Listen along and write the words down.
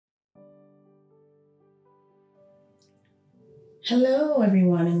Hello,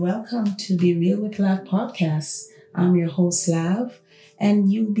 everyone, and welcome to Be Real with Lav podcast. I'm your host, Lav,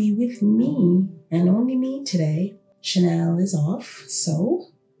 and you'll be with me and only me today. Chanel is off, so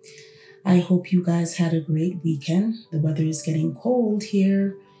I hope you guys had a great weekend. The weather is getting cold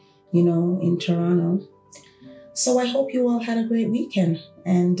here, in Toronto. So I hope you all had a great weekend,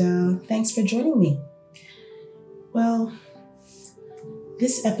 and thanks for joining me. Well,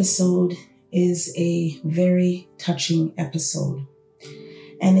 this episode is a very touching episode.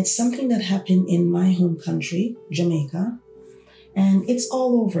 And it's something that happened in my home country, Jamaica. And it's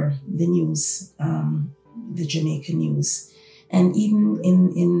all over the news, the Jamaican news, and even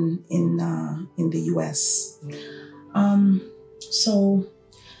in the US. So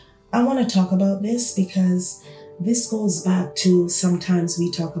I want to talk about this because this goes back to sometimes we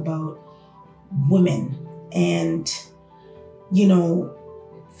talk about women and,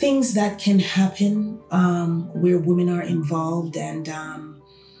 things that can happen where women are involved, and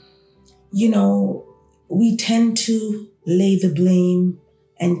we tend to lay the blame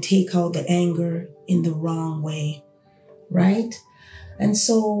and take out the anger in the wrong way, right? And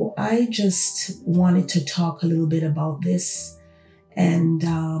so I just wanted to talk a little bit about this, and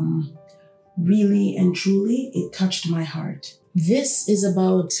really and truly, it touched my heart. This is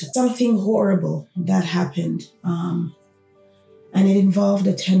about something horrible that happened, and it involved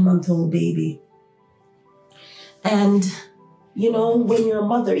a 10-month-old baby. And, when you're a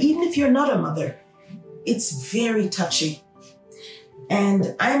mother, even if you're not a mother, it's very touching.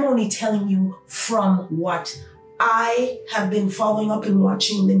 And I'm only telling you from what I have been following up and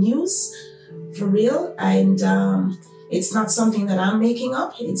watching the news, for real. And it's not something that I'm making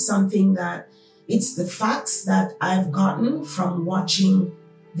up. It's the facts that I've gotten from watching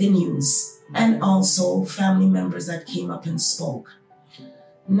the news, and also family members that came up and spoke.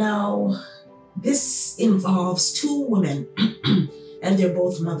 Now, this involves two women, and they're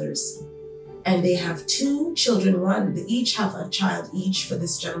both mothers. And they have two children. They each have a child each for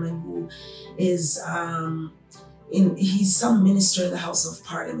this gentleman who is, he's some minister in the House of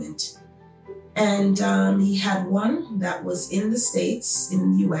Parliament. And he had one that was in the States,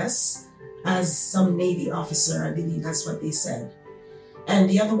 in the US, as some Navy officer, I believe that's what they said. And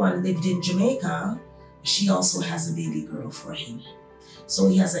the other one lived in Jamaica. She also has a baby girl for him. So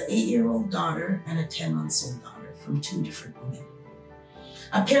he has an 8-year-old daughter and a 10-month-old daughter from two different women.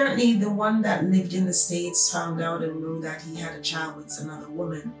 Apparently, the one that lived in the States found out and knew that he had a child with another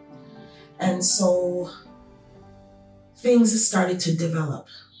woman. And so things started to develop.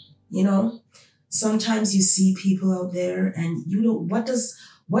 Sometimes you see people out there and what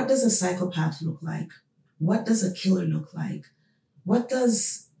does a psychopath look like? What does a killer look like? What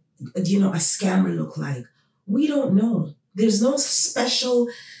does, a scammer look like? We don't know. There's no special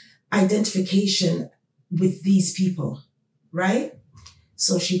identification with these people, right?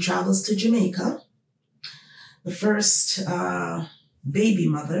 So she travels to Jamaica. The first baby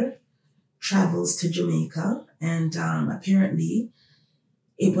mother travels to Jamaica, and apparently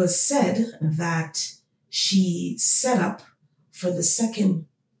it was said that she set up for the second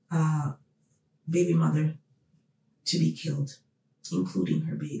baby mother to be killed, including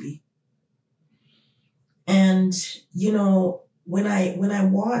her baby. And, when I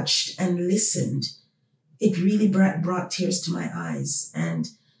watched and listened, it really brought tears to my eyes. And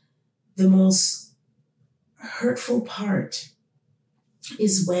the most hurtful part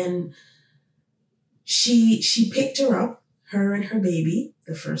is when she picked her up, her and her baby,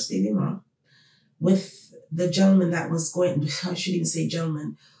 the first baby mom, with the gentleman that was going, I shouldn't even say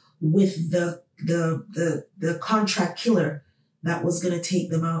gentleman, with the contract killer that was going to take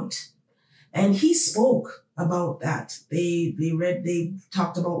them out. And he spoke about that. They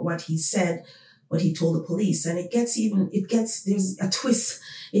talked about what he said, what he told the police. And there's a twist.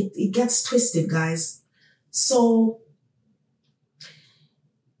 It gets twisted, guys. So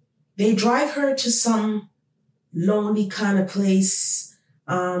they drive her to some lonely kind of place,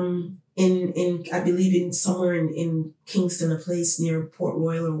 in I believe in somewhere in Kingston, a place near Port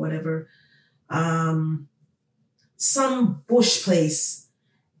Royal or whatever, some bush place.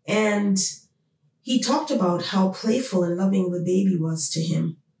 And he talked about how playful and loving the baby was to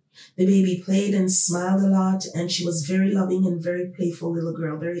him. The baby played and smiled a lot, and she was very loving and very playful little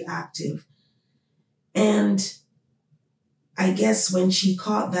girl, very active. And I guess when she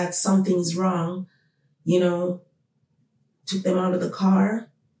caught that something's wrong, took them out of the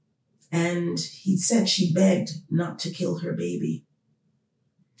car, and he said she begged not to kill her baby.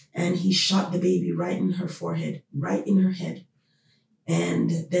 And he shot the baby right in her forehead, right in her head,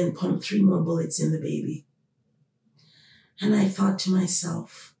 and then pumped 3 more bullets in the baby. And I thought to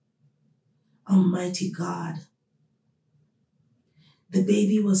myself, Almighty God, The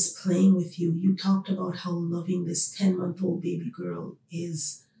baby was playing with you. You talked about how loving this 10-month-old baby girl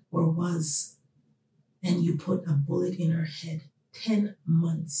is or was. And you put a bullet in her head. 10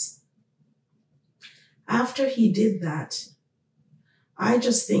 months. After he did that, I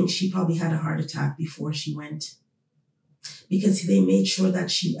just think she probably had a heart attack before she went. Because they made sure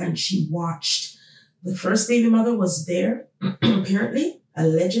that she watched. The first baby mother was there, apparently,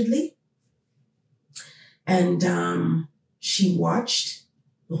 allegedly. And she watched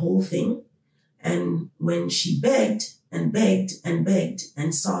the whole thing. And when she begged and begged and begged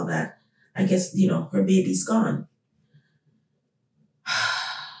and saw that, I guess, her baby's gone,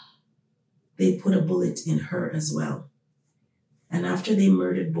 they put a bullet in her as well. And after they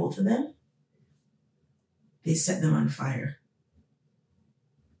murdered both of them, they set them on fire.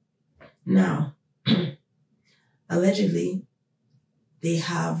 Now, allegedly, they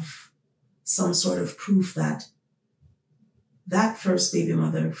have some sort of proof that that first baby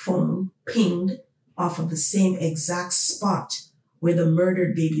mother phone pinged off of the same exact spot where the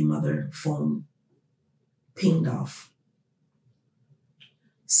murdered baby mother phone pinged off.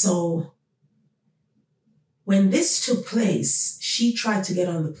 So when this took place, she tried to get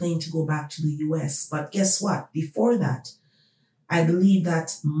on the plane to go back to the US. But guess what? Before that, I believe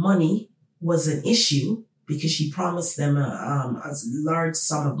that money was an issue because she promised them a large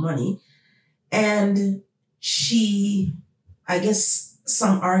sum of money. And I guess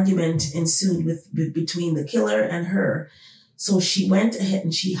some argument ensued between the killer and her. So she went ahead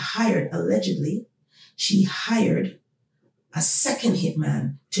and allegedly, she hired a second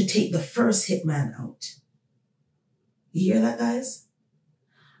hitman to take the first hitman out. You hear that, guys?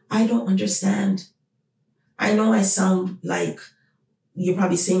 I don't understand. I know I sound like you're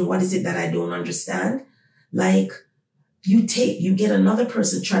probably saying, what is it that I don't understand? Like, you get another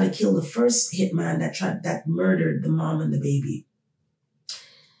person, try to kill the first hitman that murdered the mom and the baby.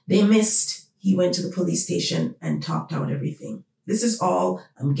 They missed. He went to the police station and talked out everything. This is all,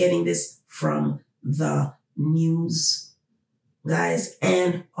 I'm getting this from the news, guys,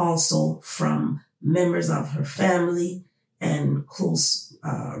 and also from members of her family and close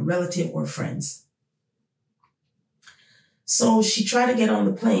relative or friends. So she tried to get on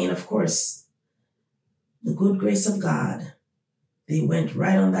the plane. Of course, the good grace of God, they went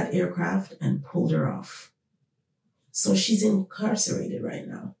right on that aircraft and pulled her off. So she's incarcerated right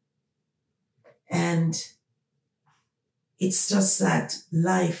now. And it's just that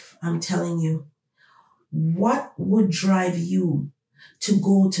life, I'm telling you, what would drive you to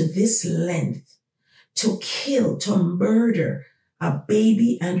go to this length, to kill, to murder a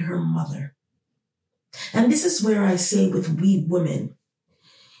baby and her mother? And this is where I say with we women,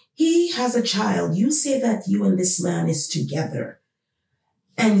 he has a child. You say that you and this man is together.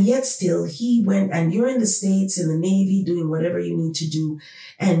 And yet still he went, and you're in the States, in the Navy, doing whatever you need to do.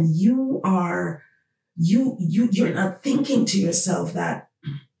 And you're not thinking to yourself that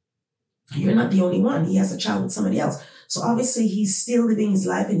you're not the only one. He has a child with somebody else. So obviously he's still living his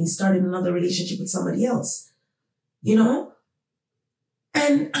life and he started another relationship with somebody else,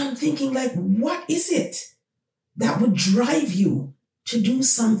 And I'm thinking, like, what is it that would drive you to do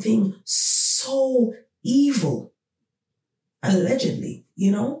something so evil? Allegedly,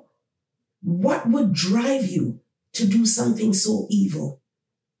 What would drive you to do something so evil?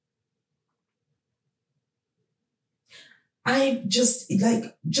 I just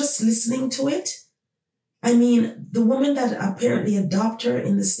listening to it. I mean, the woman that apparently adopted her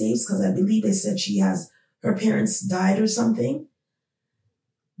in the States, because I believe they said her parents died or something.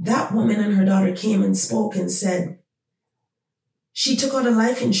 That woman and her daughter came and spoke and said she took out a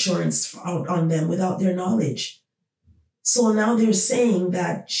life insurance out on them without their knowledge. So now they're saying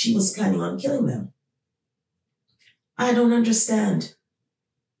that she was planning on killing them. I don't understand.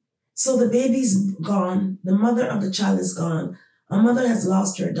 So the baby's gone. The mother of the child is gone. A mother has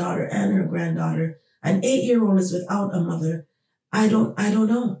lost her daughter and her granddaughter. An 8-year-old is without a mother. I don't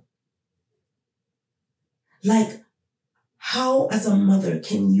know. Like, how as a mother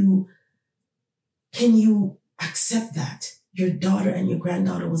can you accept that your daughter and your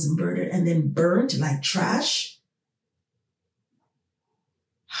granddaughter was murdered and then burnt like trash?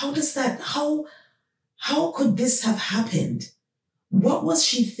 How could this have happened? What was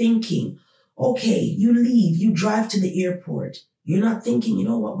she thinking? Okay, you leave, you drive to the airport. You're not thinking,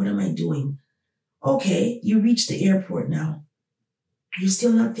 what am I doing? Okay, you reach the airport now. You're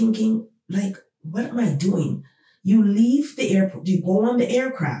still not thinking, like, what am I doing? You leave the airport, you go on the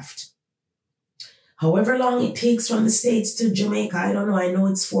aircraft. However long it takes from the States to Jamaica, I don't know. I know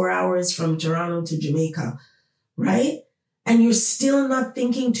it's 4 hours from Toronto to Jamaica, right? And you're still not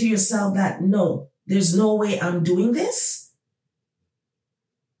thinking to yourself that, no, there's no way I'm doing this.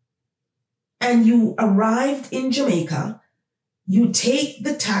 and you arrived in Jamaica, you take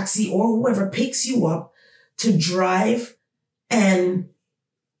the taxi or whoever picks you up to drive, and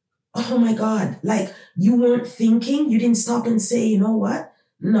oh my God, like you weren't thinking, you didn't stop and say, you know what?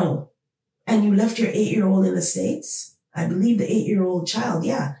 No. And you left your 8-year-old in the States. I believe the 8-year-old child,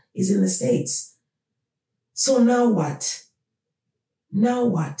 yeah, is in the States. So now what? Now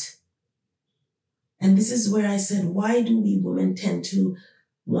what? And this is where I said, why do we women tend to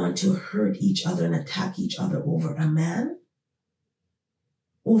want to hurt each other and attack each other over a man?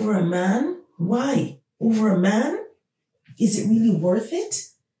 Over a man? Why? Over a man? Is it really worth it?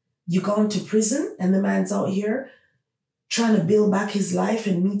 You gone to prison and the man's out here trying to build back his life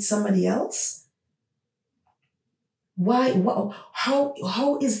and meet somebody else? Why?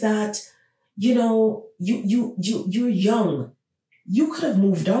 How is that? You know, you're young. You could have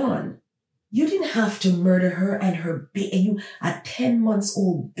moved on. You didn't have to murder her and her baby, a 10 months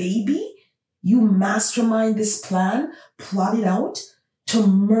old baby. You mastermind this plan, plot it out to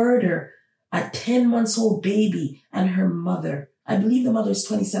murder a 10 months old baby and her mother. I believe the mother is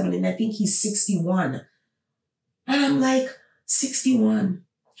 27 and I think he's 61. And I'm like, 61.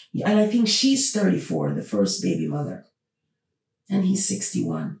 And I think she's 34, the first baby mother. And he's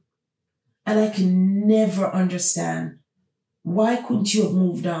 61. And I can never understand, why couldn't you have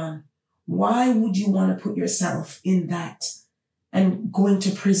moved on? Why would you want to put yourself in that and going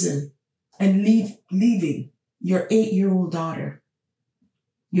to prison and leaving your 8-year-old daughter?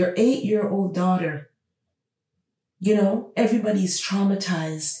 Your 8-year-old daughter. You know, everybody's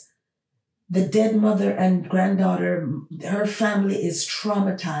traumatized. The dead mother and granddaughter, her family is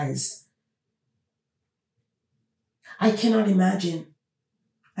traumatized. I cannot imagine.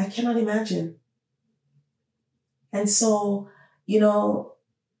 I cannot imagine. And so, you know,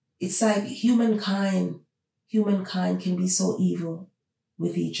 it's like humankind can be so evil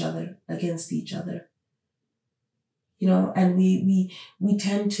with each other, against each other. You know, and we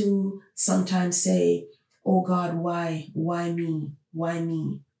tend to sometimes say, oh God, why me? Why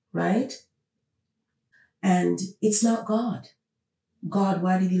me? Right? And it's not God. God,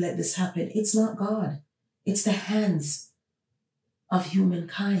 why did you let this happen? It's not God. It's the hands of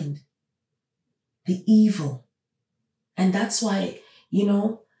humankind, the evil. And that's why, you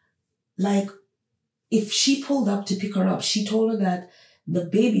know, like if she pulled up to pick her up, she told her that the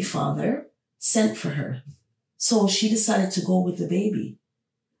baby father sent for her. So she decided to go with the baby.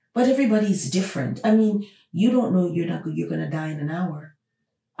 But everybody's different. I mean, you don't know you're going to die in an hour.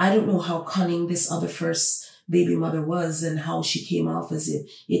 I don't know how cunning this other first baby mother was and how she came off as if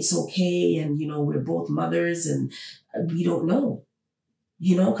it's okay and, you know, we're both mothers and we don't know,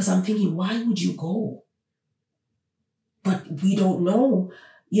 you know, because I'm thinking, why would you go? But we don't know,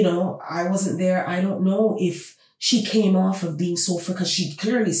 you know, I wasn't there. I don't know if she came off of being so, because she'd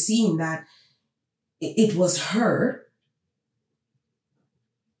clearly seen that it was her.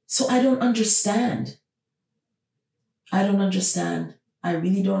 So I don't understand. I don't understand. I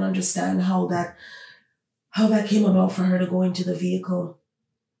really don't understand how that came about for her to go into the vehicle,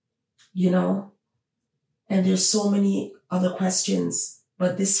 you know? And there's so many other questions,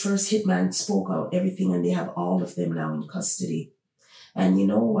 but this first hitman spoke out everything and they have all of them now in custody. And you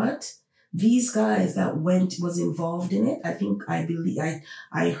know what? These guys that was involved in it,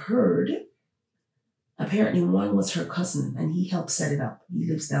 I heard, apparently one was her cousin and he helped set it up. He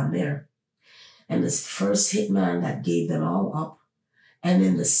lives down there. And this first hitman that gave them all up, and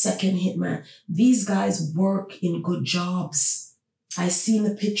then the second hitman, these guys work in good jobs. I seen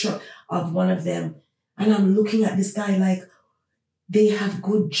the picture of one of them and I'm looking at this guy like, they have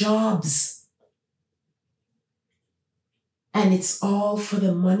good jobs. And it's all for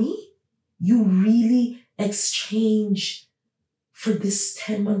the money? You really exchange for this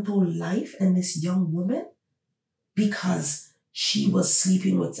 10-month-old life and this young woman? Because she was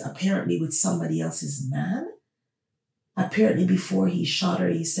sleeping apparently with somebody else's man? Apparently before he shot her,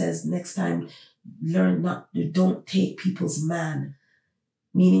 he says, next time, don't take people's man.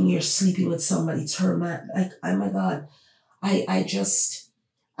 Meaning you're sleeping with somebody, it's her man. Like, oh my God. I just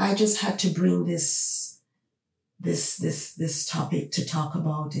had to bring this topic to talk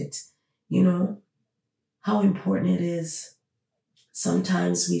about it. You know, how important it is.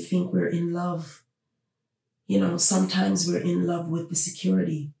 Sometimes we think we're in love. You know, sometimes we're in love with the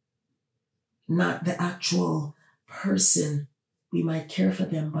security, not the actual person. We might care for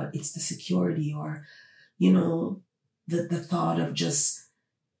them, but it's the security or, you know, the thought of just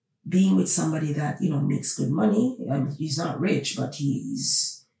being with somebody that, you know, makes good money. I mean, he's not rich, but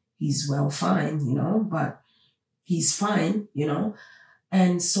he's well fine, you know, but he's fine, you know.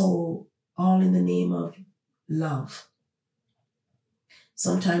 And so all in the name of love.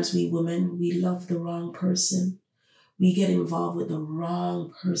 Sometimes we women, we love the wrong person. We get involved with the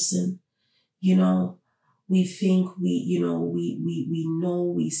wrong person. You know, we think we know,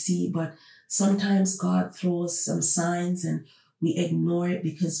 we see, but sometimes God throws some signs and we ignore it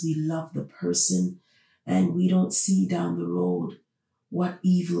because we love the person and we don't see down the road what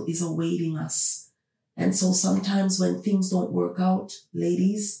evil is awaiting us. And so sometimes when things don't work out,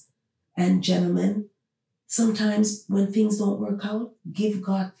 ladies and gentlemen, sometimes when things don't work out, give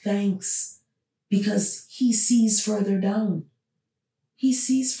God thanks because He sees further down. He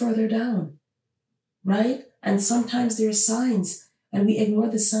sees further down, right? And sometimes there are signs and we ignore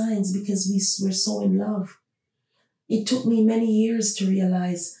the signs because we're so in love. It took me many years to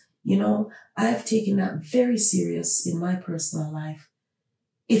realize, I've taken that very serious in my personal life.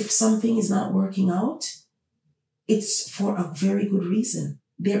 If something is not working out, it's for a very good reason.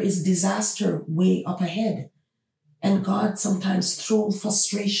 There is disaster way up ahead. And God sometimes throws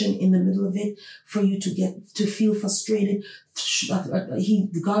frustration in the middle of it for you to feel frustrated.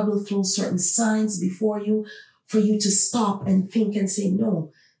 God will throw certain signs before you for you to stop and think and say,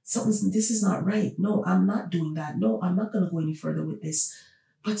 no, this is not right. No, I'm not doing that. No, I'm not going to go any further with this.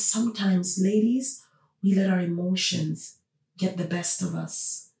 But sometimes, ladies, we let our emotions get the best of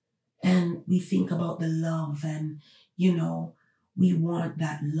us. And we think about the love and, we want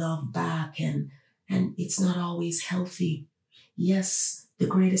that love back and it's not always healthy. Yes, the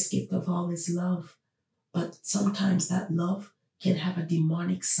greatest gift of all is love. But sometimes that love can have a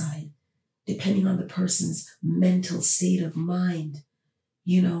demonic side, depending on the person's mental state of mind.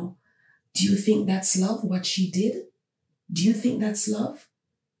 Do you think that's love, what she did? Do you think that's love?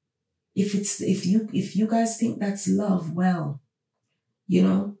 If you guys think that's love, well,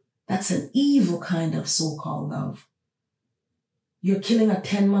 that's an evil kind of so-called love. You're killing a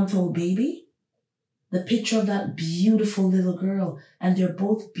 10-month-old baby? The picture of that beautiful little girl, and they're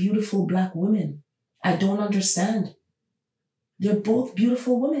both beautiful Black women. I don't understand. They're both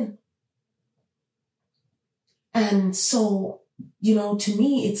beautiful women. And so, to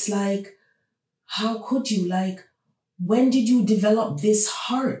me, it's like, how could you? Like, when did you develop this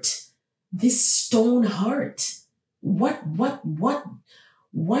heart, this stone heart? What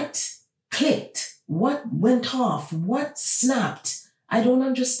clicked? What went off? What snapped? I don't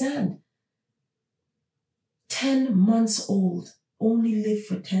understand. 10 months old, only lived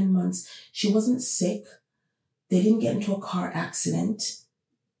for 10 months. She wasn't sick. They didn't get into a car accident.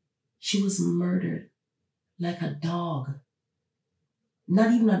 She was murdered like a dog.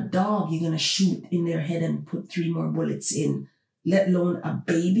 Not even a dog you're going to shoot in their head and put 3 more bullets in, let alone a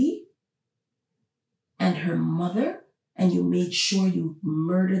baby and her mother. And you made sure you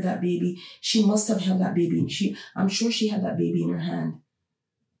murdered that baby. She must have held that baby. I'm sure she had that baby in her hand.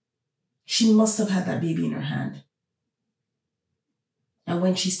 She must have had that baby in her hand. And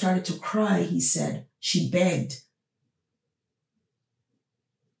when she started to cry, he said, she begged.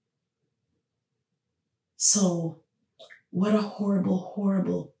 So, what a horrible,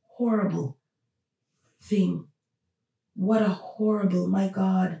 horrible, horrible thing. What a horrible, my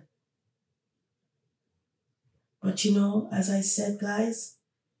God. But as I said, guys,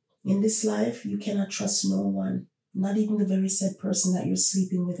 in this life, you cannot trust no one, not even the very said person that you're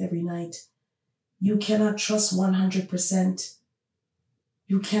sleeping with every night. You cannot trust 100%.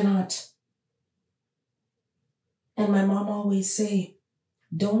 You cannot. And my mom always say,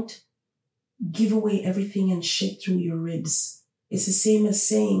 don't give away everything and shit through your ribs. It's the same as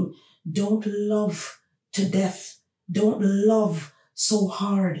saying, don't love to death. Don't love so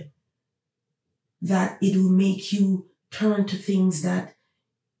hard that it'll make you turn to things that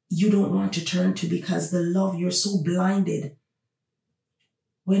you don't want to turn to because the love, you're so blinded.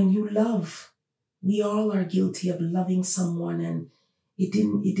 When you love, we all are guilty of loving someone and it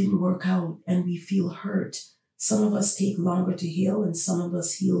didn't work out and we feel hurt. Some of us take longer to heal and some of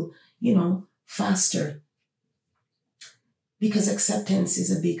us heal, faster. Because acceptance is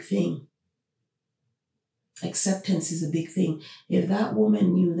a big thing. Acceptance is a big thing. If that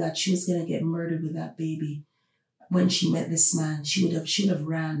woman knew that she was going to get murdered with that baby when she met this man, she would have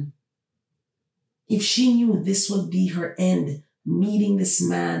ran. If she knew this would be her end, meeting this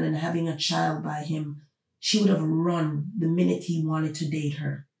man and having a child by him, she would have run the minute he wanted to date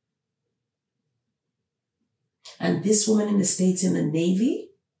her. And this woman in the States in the Navy,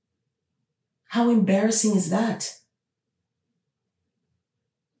 how embarrassing is that?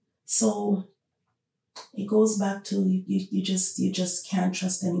 So it goes back to you just can't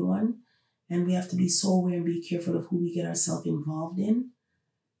trust anyone. And we have to be so aware and be careful of who we get ourselves involved in,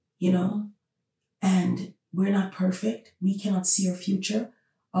 And we're not perfect. We cannot see our future,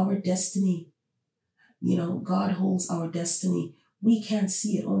 our destiny. God holds our destiny. We can't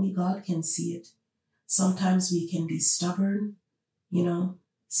see it. Only God can see it. Sometimes we can be stubborn, you know.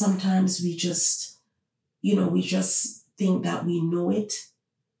 Sometimes we just, we just think that we know it.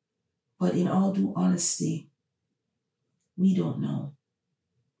 But in all due honesty, we don't know.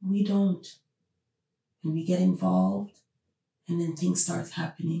 We don't. And we get involved and then things start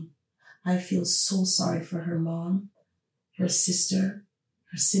happening. I feel so sorry for her mom, her sister,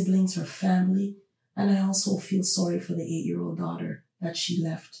 her siblings, her family. And I also feel sorry for the 8-year-old daughter that she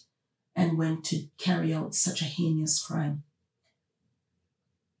left and went to carry out such a heinous crime.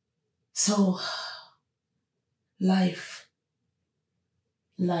 So, life,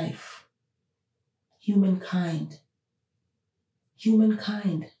 humankind.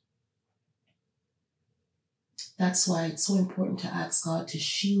 That's why it's so important to ask God to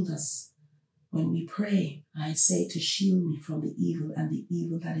shield us. When we pray, I say to shield me from the evil and the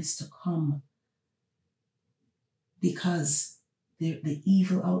evil that is to come. Because the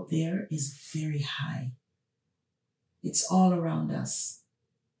evil out there is very high. It's all around us.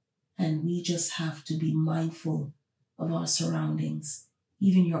 And we just have to be mindful of our surroundings,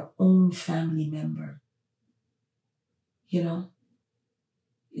 even your own family member.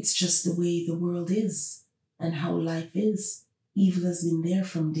 It's just the way the world is and how life is. Evil has been there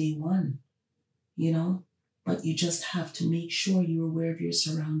from day one, but you just have to make sure you're aware of your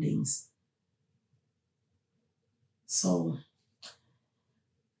surroundings. So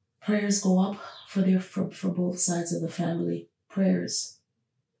prayers go up for both sides of the family. Prayers,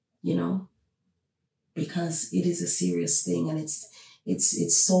 because it is a serious thing, and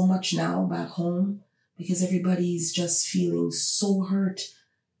it's so much now back home because everybody's just feeling so hurt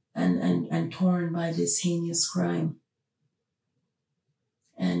and torn by this heinous crime.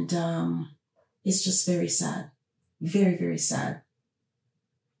 And it's just very sad. Very, very sad.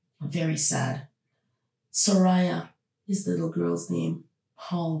 Very sad. Soraya is the little girl's name.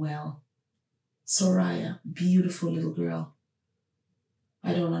 Hallwell. Soraya, beautiful little girl.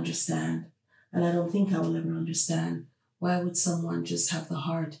 I don't understand. And I don't think I will ever understand. Why would someone just have the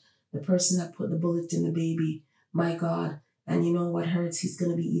heart? The person that put the bullet in the baby, my God. And you know what hurts? He's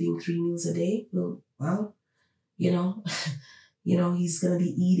going to be eating 3 meals a day. Well, he's going to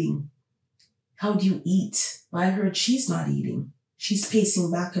be eating. How do you eat? Well, I heard she's not eating. She's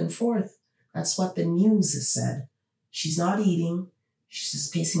pacing back and forth. That's what the news has said. She's not eating. She's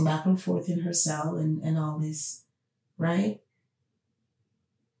just pacing back and forth in her cell and all this, right?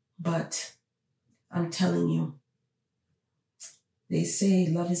 But I'm telling you, they say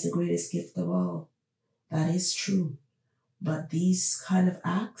love is the greatest gift of all. That is true. But these kind of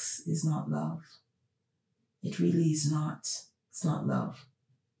acts is not love. It really is not. It's not love.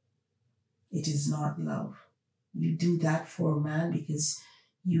 It is not love. You do that for a man because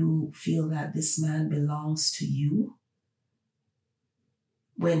you feel that this man belongs to you.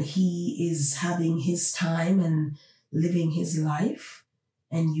 When he is having his time and living his life,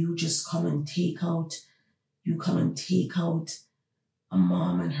 and you just come and take out a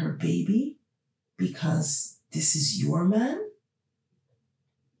mom and her baby because this is your man?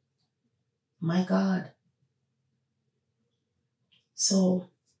 My God. So,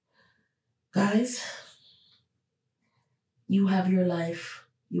 guys, you have your life,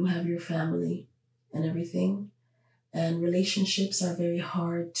 you have your family and everything. And relationships are very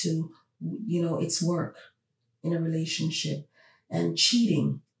hard to, it's work in a relationship. And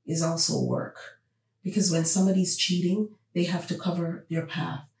cheating is also work. Because when somebody's cheating, they have to cover their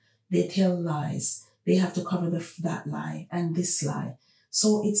path. They tell lies. They have to cover that lie and this lie.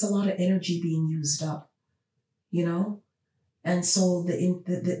 So it's a lot of energy being used up, And so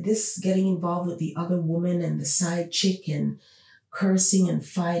this getting involved with the other woman and the side chick and cursing and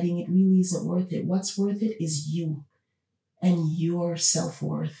fighting, it really isn't worth it. What's worth it is you and your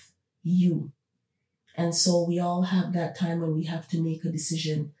self-worth, you. And so we all have that time when we have to make a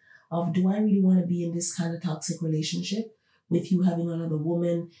decision of, do I really want to be in this kind of toxic relationship with you having another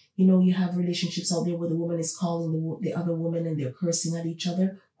woman? You have relationships out there where the woman is calling the other woman and they're cursing at each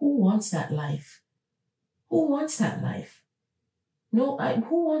other. Who wants that life? Who wants that life? No,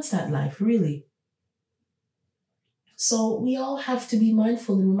 who wants that life, really? So we all have to be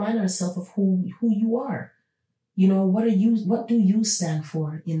mindful and remind ourselves of who you are. What do you stand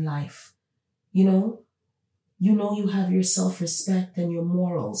for in life? You have your self-respect and your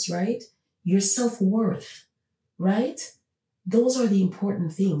morals, right? Your self-worth, right? Those are the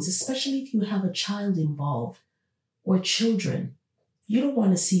important things, especially if you have a child involved or children. You don't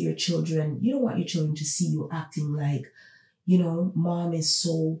want your children to see you acting like, mom is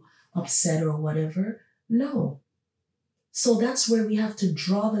so upset or whatever. No. So that's where we have to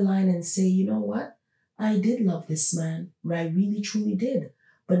draw the line and say, you know what? I did love this man, I really truly did.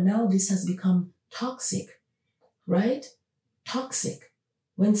 But now this has become toxic, right? Toxic.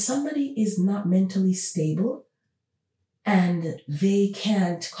 When somebody is not mentally stable and they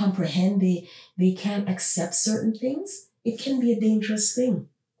can't comprehend, they can't accept certain things, it can be a dangerous thing.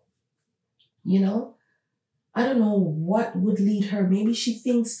 You know, I don't know what would lead her. Maybe she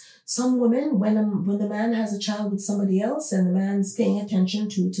thinks some women, when the man has a child with somebody else and the man's paying attention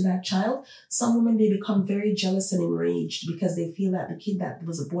to that child, some women, they become very jealous and enraged because they feel that the kid that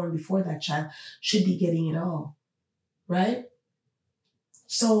was born before that child should be getting it all, right?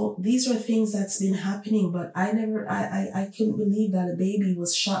 So these are things that's been happening, but I couldn't believe that a baby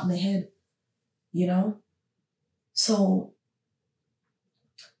was shot in the head, you know? So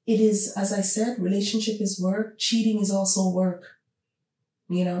it is, as I said, relationship is work. Cheating is also work.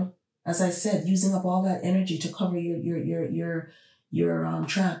 You know, as I said, using up all that energy to cover your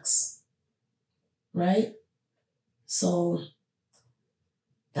tracks, right? So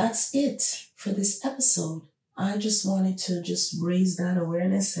that's it for this episode. I just wanted to just raise that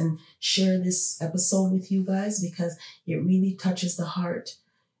awareness and share this episode with you guys because it really touches the heart,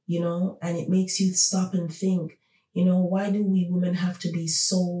 you know, and it makes you stop and think. You know, why do we women have to be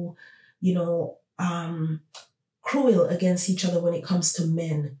so, you know, cruel against each other when it comes to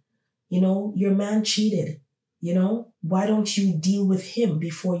men? You know, your man cheated, you know, why don't you deal with him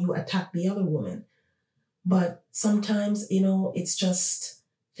before you attack the other woman? But sometimes, you know, it's just,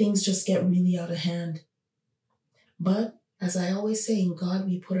 things just get really out of hand. But as I always say, in God,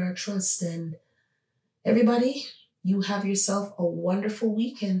 we put our trust. And everybody, you have yourself a wonderful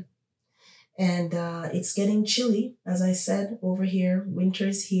weekend. And it's getting chilly, as I said, over here. Winter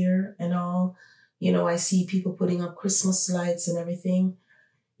is here and all. You know, I see people putting up Christmas lights and everything.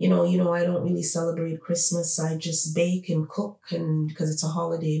 You know, I don't really celebrate Christmas. I just bake and cook and because it's a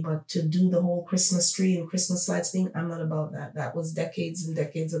holiday. But to do the whole Christmas tree and Christmas lights thing, I'm not about that. That was decades and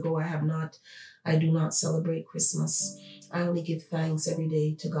decades ago. I do not celebrate Christmas. I only give thanks every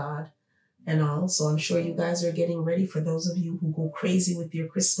day to God and all. So I'm sure you guys are getting ready. For those of you who go crazy with your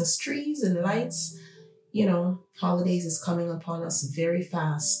Christmas trees and lights, you know, holidays is coming upon us very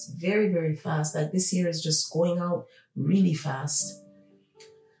fast, very, very fast. Like this year is just going out really fast.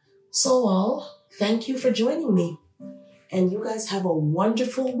 So all, thank you for joining me. And you guys have a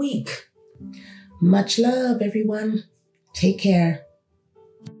wonderful week. Much love, everyone. Take care.